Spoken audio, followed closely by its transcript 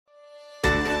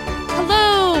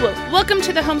Welcome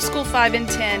to the Homeschool 5 in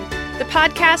 10, the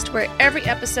podcast where every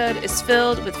episode is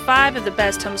filled with 5 of the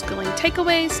best homeschooling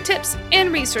takeaways, tips,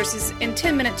 and resources in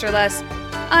 10 minutes or less.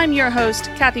 I'm your host,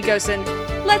 Kathy Gosen.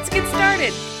 Let's get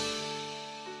started.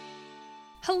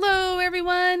 Hello,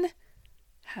 everyone.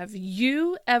 Have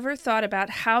you ever thought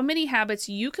about how many habits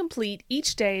you complete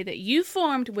each day that you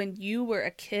formed when you were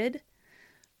a kid?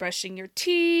 Brushing your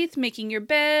teeth, making your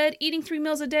bed, eating 3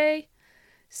 meals a day?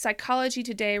 Psychology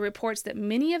Today reports that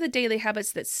many of the daily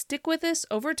habits that stick with us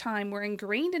over time were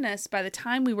ingrained in us by the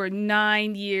time we were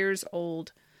 9 years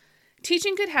old.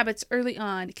 Teaching good habits early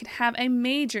on can have a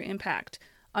major impact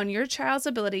on your child's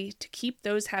ability to keep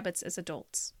those habits as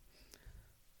adults.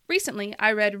 Recently,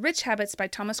 I read Rich Habits by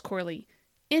Thomas Corley.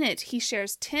 In it, he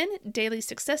shares 10 daily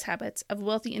success habits of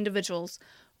wealthy individuals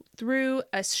through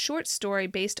a short story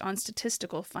based on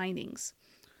statistical findings.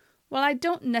 While I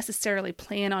don't necessarily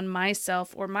plan on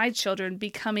myself or my children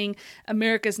becoming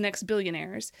America's next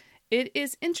billionaires, it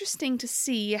is interesting to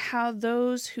see how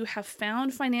those who have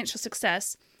found financial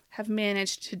success have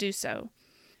managed to do so.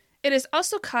 It has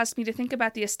also caused me to think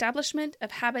about the establishment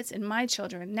of habits in my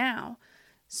children now,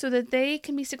 so that they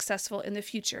can be successful in the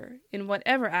future in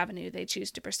whatever avenue they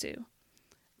choose to pursue.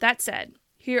 That said,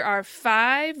 here are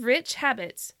 5 rich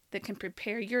habits that can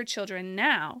prepare your children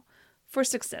now for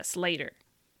success later.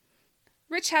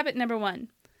 Rich habit number 1,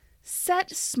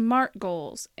 set SMART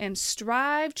goals and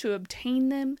strive to obtain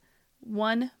them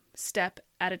one step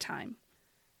at a time.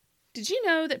 Did you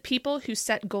know that people who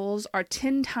set goals are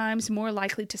 10 times more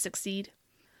likely to succeed?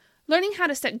 Learning how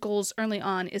to set goals early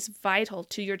on is vital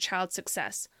to your child's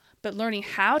success, but learning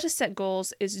how to set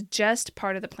goals is just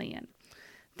part of the plan.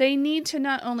 They need to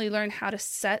not only learn how to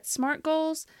set SMART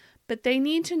goals, but they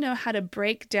need to know how to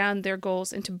break down their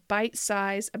goals into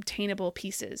bite-sized, obtainable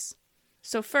pieces.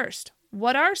 So first,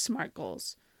 what are SMART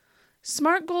goals?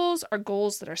 SMART goals are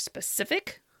goals that are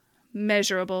specific,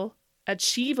 measurable,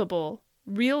 achievable,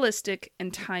 realistic,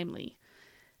 and timely.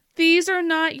 These are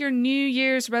not your New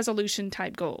Year's resolution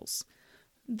type goals.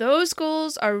 Those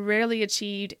goals are rarely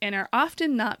achieved and are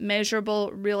often not measurable,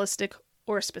 realistic,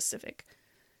 or specific.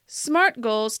 SMART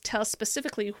goals tell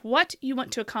specifically what you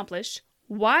want to accomplish,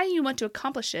 why you want to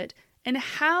accomplish it, and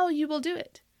how you will do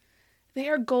it. They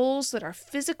are goals that are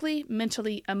physically,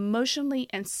 mentally, emotionally,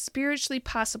 and spiritually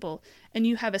possible, and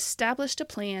you have established a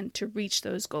plan to reach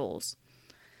those goals.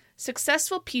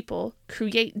 Successful people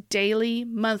create daily,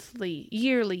 monthly,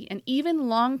 yearly, and even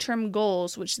long-term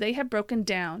goals which they have broken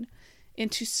down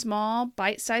into small,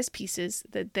 bite-sized pieces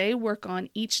that they work on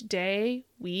each day,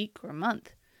 week, or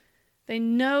month. They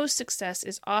know success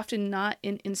is often not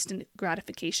an instant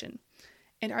gratification,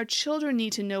 and our children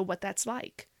need to know what that's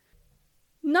like.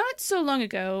 Not so long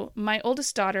ago, my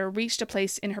oldest daughter reached a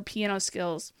place in her piano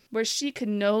skills where she could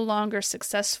no longer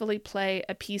successfully play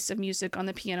a piece of music on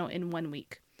the piano in 1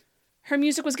 week. Her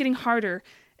music was getting harder,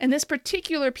 and this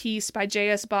particular piece by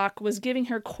J.S. Bach was giving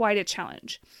her quite a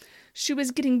challenge. She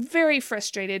was getting very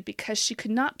frustrated because she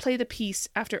could not play the piece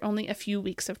after only a few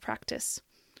weeks of practice.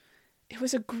 It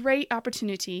was a great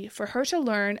opportunity for her to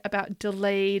learn about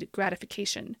delayed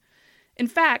gratification. In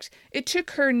fact, it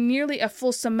took her nearly a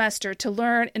full semester to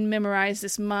learn and memorize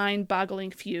this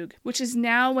mind-boggling fugue, which is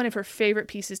now one of her favorite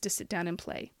pieces to sit down and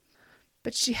play.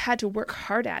 But she had to work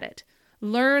hard at it,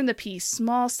 learn the piece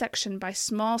small section by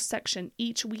small section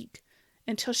each week,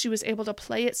 until she was able to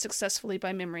play it successfully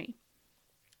by memory.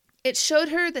 It showed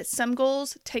her that some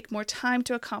goals take more time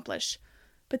to accomplish,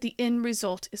 but the end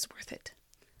result is worth it.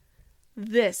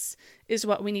 This is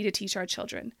what we need to teach our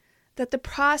children, that the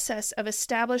process of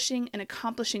establishing and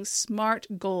accomplishing SMART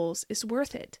goals is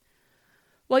worth it.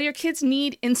 While your kids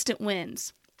need instant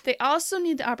wins, they also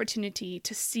need the opportunity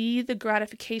to see the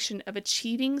gratification of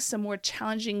achieving some more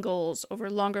challenging goals over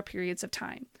longer periods of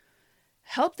time.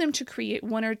 Help them to create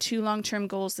 1 or 2 long-term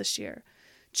goals this year.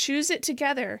 Choose it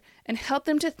together and help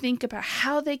them to think about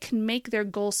how they can make their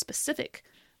goals specific,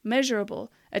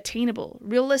 measurable, attainable,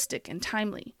 realistic, and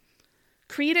timely.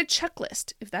 Create a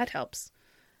checklist, if that helps.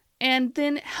 And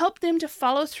then help them to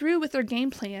follow through with their game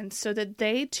plan so that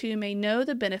they too may know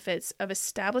the benefits of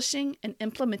establishing and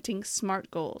implementing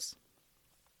SMART goals.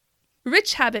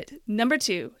 Rich habit number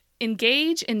 2,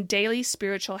 engage in daily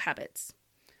spiritual habits.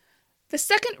 The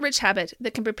second rich habit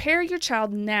that can prepare your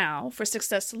child now for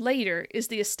success later is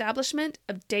the establishment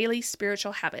of daily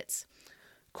spiritual habits.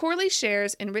 Corley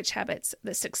shares in Rich Habits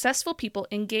that successful people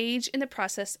engage in the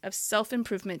process of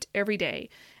self-improvement every day,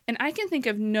 and I can think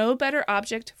of no better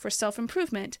object for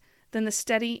self-improvement than the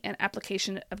study and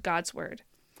application of God's Word.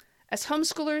 As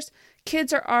homeschoolers,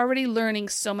 kids are already learning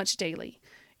so much daily.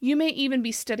 You may even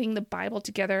be studying the Bible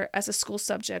together as a school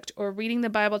subject or reading the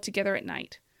Bible together at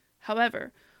night.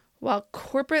 However, while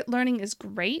corporate learning is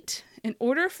great, in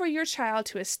order for your child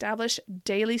to establish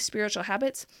daily spiritual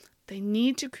habits, they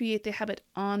need to create the habit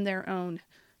on their own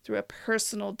through a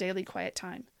personal daily quiet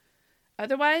time.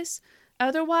 Otherwise,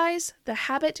 the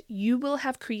habit you will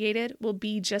have created will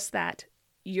be just that,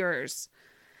 yours.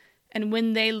 And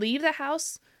when they leave the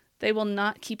house, they will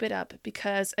not keep it up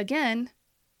because, again,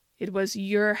 it was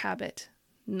your habit,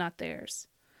 not theirs.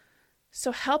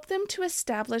 So help them to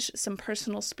establish some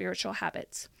personal spiritual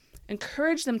habits.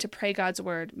 Encourage them to pray God's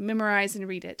word, memorize and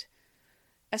read it.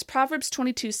 As Proverbs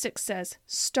 22:6 says,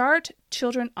 start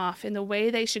children off in the way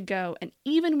they should go, and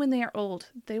even when they are old,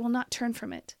 they will not turn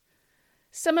from it.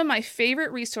 Some of my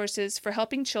favorite resources for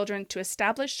helping children to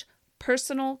establish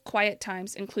personal quiet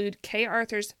times include Kay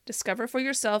Arthur's Discover for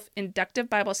Yourself Inductive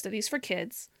Bible Studies for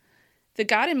Kids, the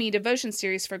God in Me devotion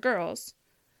series for girls,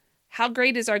 How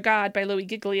Great Is Our God by Louie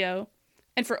Giglio,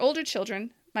 and for older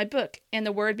children, my book, And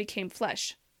the Word Became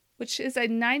Flesh, which is a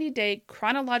 90-day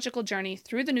chronological journey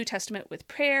through the New Testament with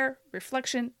prayer,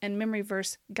 reflection, and memory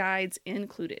verse guides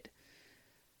included.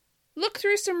 Look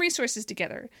through some resources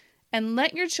together and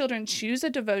let your children choose a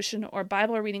devotion or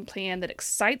Bible reading plan that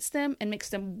excites them and makes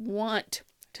them want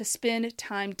to spend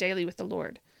time daily with the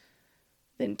Lord.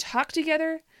 Then talk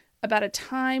together about a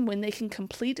time when they can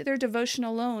complete their devotion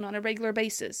alone on a regular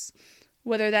basis,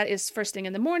 whether that is first thing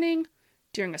in the morning,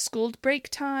 during a school break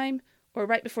time, or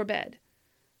right before bed.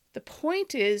 The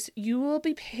point is, you will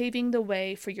be paving the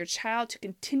way for your child to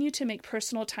continue to make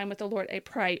personal time with the Lord a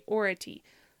priority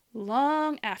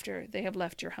long after they have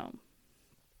left your home.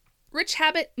 Rich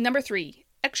habit number 3,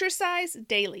 exercise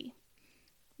daily.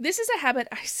 This is a habit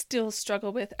I still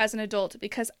struggle with as an adult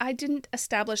because I didn't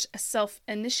establish a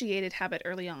self-initiated habit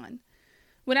early on.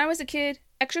 When I was a kid,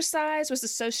 exercise was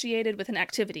associated with an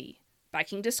activity,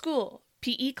 biking to school,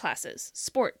 PE classes,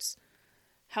 sports.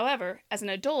 However, as an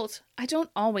adult, I don't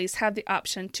always have the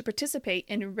option to participate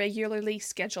in regularly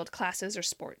scheduled classes or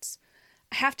sports.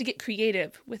 I have to get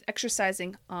creative with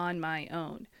exercising on my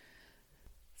own.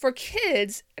 For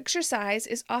kids, exercise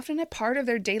is often a part of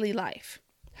their daily life.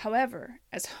 However,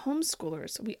 as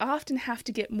homeschoolers, we often have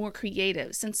to get more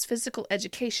creative since physical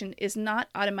education is not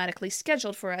automatically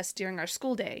scheduled for us during our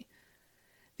school day.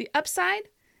 The upside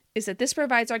is that this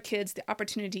provides our kids the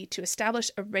opportunity to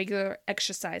establish a regular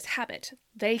exercise habit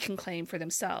they can claim for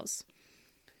themselves.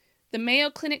 The Mayo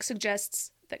Clinic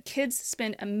suggests that kids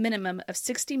spend a minimum of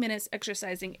 60 minutes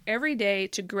exercising every day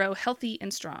to grow healthy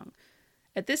and strong.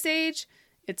 At this age,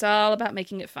 it's all about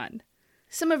making it fun.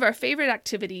 Some of our favorite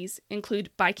activities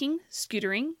include biking,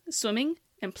 scootering, swimming,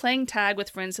 and playing tag with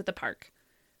friends at the park.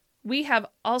 We have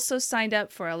also signed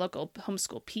up for a local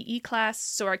homeschool PE class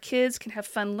so our kids can have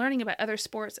fun learning about other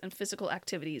sports and physical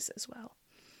activities as well.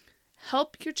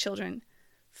 Help your children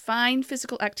find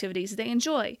physical activities they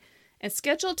enjoy and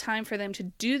schedule time for them to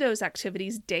do those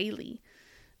activities daily.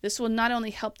 This will not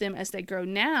only help them as they grow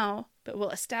now, but will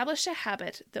establish a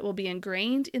habit that will be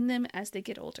ingrained in them as they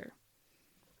get older.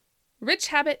 Rich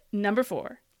habit number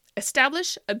 4,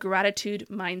 establish a gratitude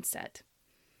mindset.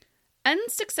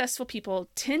 Unsuccessful people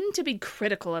tend to be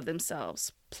critical of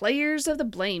themselves, players of the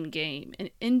blame game, and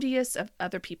envious of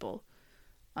other people.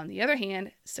 On the other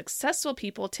hand, successful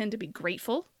people tend to be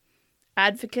grateful,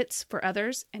 advocates for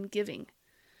others, and giving.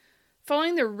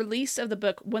 Following the release of the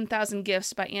book 1,000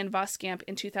 Gifts by Ann Voskamp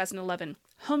in 2011,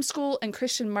 homeschool and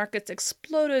Christian markets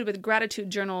exploded with gratitude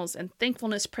journals and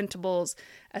thankfulness printables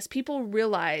as people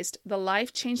realized the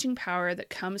life-changing power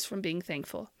that comes from being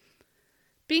thankful.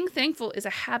 Being thankful is a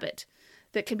habit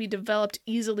that can be developed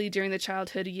easily during the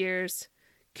childhood years.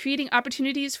 Creating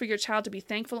opportunities for your child to be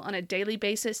thankful on a daily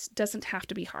basis doesn't have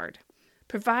to be hard.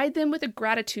 Provide them with a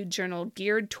gratitude journal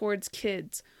geared towards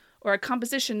kids, or a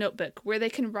composition notebook where they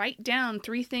can write down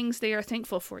 3 things they are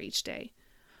thankful for each day.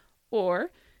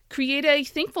 Or create a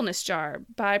thankfulness jar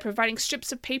by providing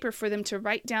strips of paper for them to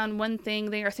write down 1 thing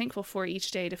they are thankful for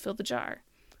each day to fill the jar.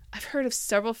 I've heard of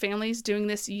several families doing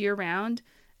this year-round,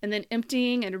 and then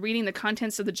emptying and reading the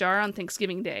contents of the jar on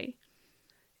Thanksgiving Day.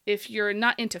 If you're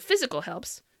not into physical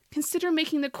helps, consider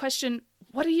making the question,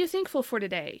 what are you thankful for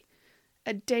today?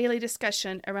 A daily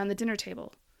discussion around the dinner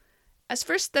table. As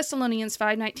 1 Thessalonians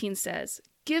 5:19 says,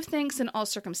 give thanks in all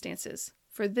circumstances,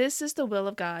 for this is the will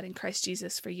of God in Christ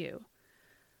Jesus for you.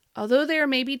 Although there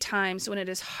may be times when it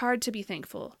is hard to be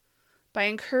thankful, by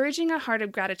encouraging a heart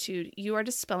of gratitude, you are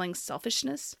dispelling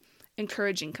selfishness,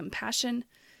 encouraging compassion,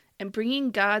 and bringing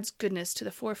God's goodness to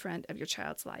the forefront of your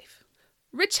child's life.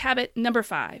 Rich habit number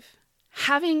 5,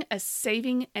 having a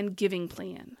saving and giving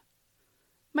plan.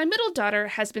 My middle daughter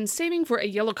has been saving for a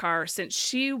yellow car since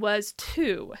she was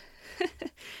 2.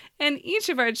 And each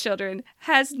of our children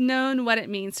has known what it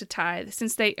means to tithe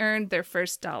since they earned their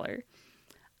first dollar.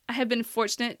 I have been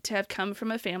fortunate to have come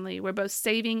from a family where both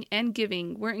saving and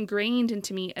giving were ingrained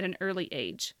into me at an early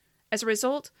age. As a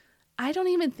result, I don't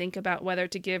even think about whether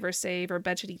to give or save or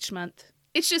budget each month.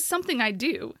 It's just something I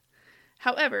do.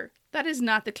 However, that is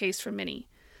not the case for many.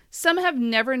 Some have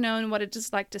never known what it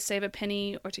is like to save a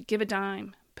penny or to give a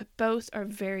dime, but both are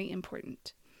very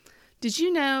important. Did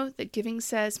you know that giving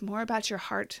says more about your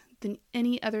heart than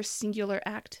any other singular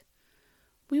act?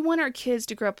 We want our kids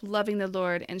to grow up loving the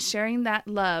Lord and sharing that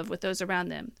love with those around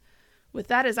them. With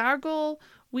that as our goal,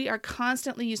 we are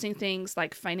constantly using things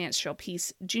like Financial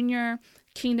Peace Junior,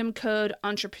 Kingdom Code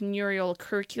Entrepreneurial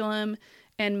Curriculum,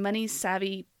 and Money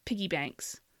Savvy Piggy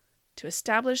Banks to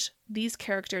establish these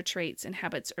character traits and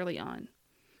habits early on.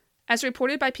 As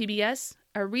reported by PBS,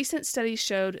 a recent study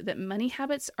showed that money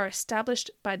habits are established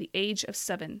by the age of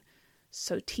 7,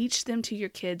 so teach them to your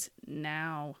kids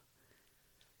now.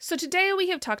 So today we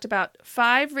have talked about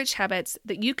 5 rich habits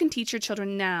that you can teach your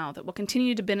children now that will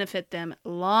continue to benefit them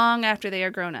long after they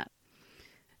are grown up.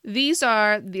 These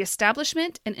are the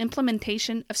establishment and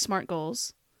implementation of SMART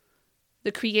goals,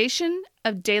 the creation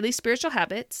of daily spiritual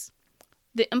habits,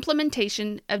 the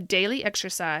implementation of daily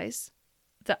exercise,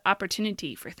 the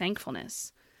opportunity for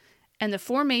thankfulness, and the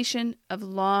formation of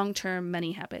long-term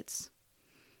money habits.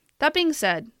 That being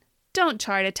said, don't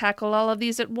try to tackle all of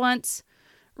these at once.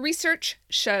 Research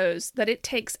shows that it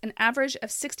takes an average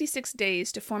of 66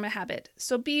 days to form a habit,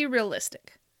 so be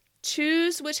realistic.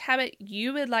 Choose which habit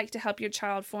you would like to help your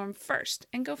child form first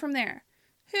and go from there.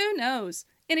 Who knows?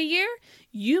 In a year,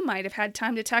 you might have had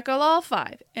time to tackle all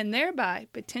 5 and thereby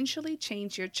potentially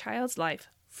change your child's life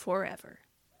forever.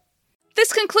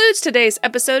 This concludes today's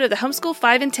episode of the Homeschool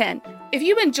 5 in 10. If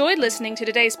you enjoyed listening to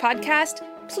today's podcast,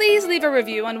 please leave a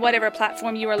review on whatever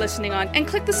platform you are listening on and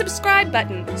click the subscribe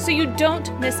button so you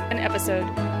don't miss an episode.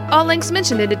 All links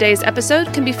mentioned in today's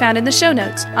episode can be found in the show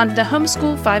notes on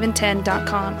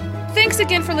thehomeschool5in10.com. Thanks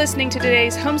again for listening to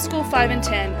today's Homeschool 5 in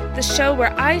 10, the show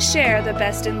where I share the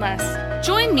best and less.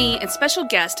 Join me and special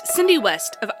guest Cindy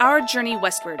West of Our Journey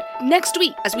Westward next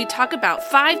week as we talk about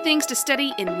 5 things to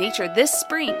study in nature this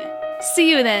spring.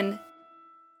 See you then.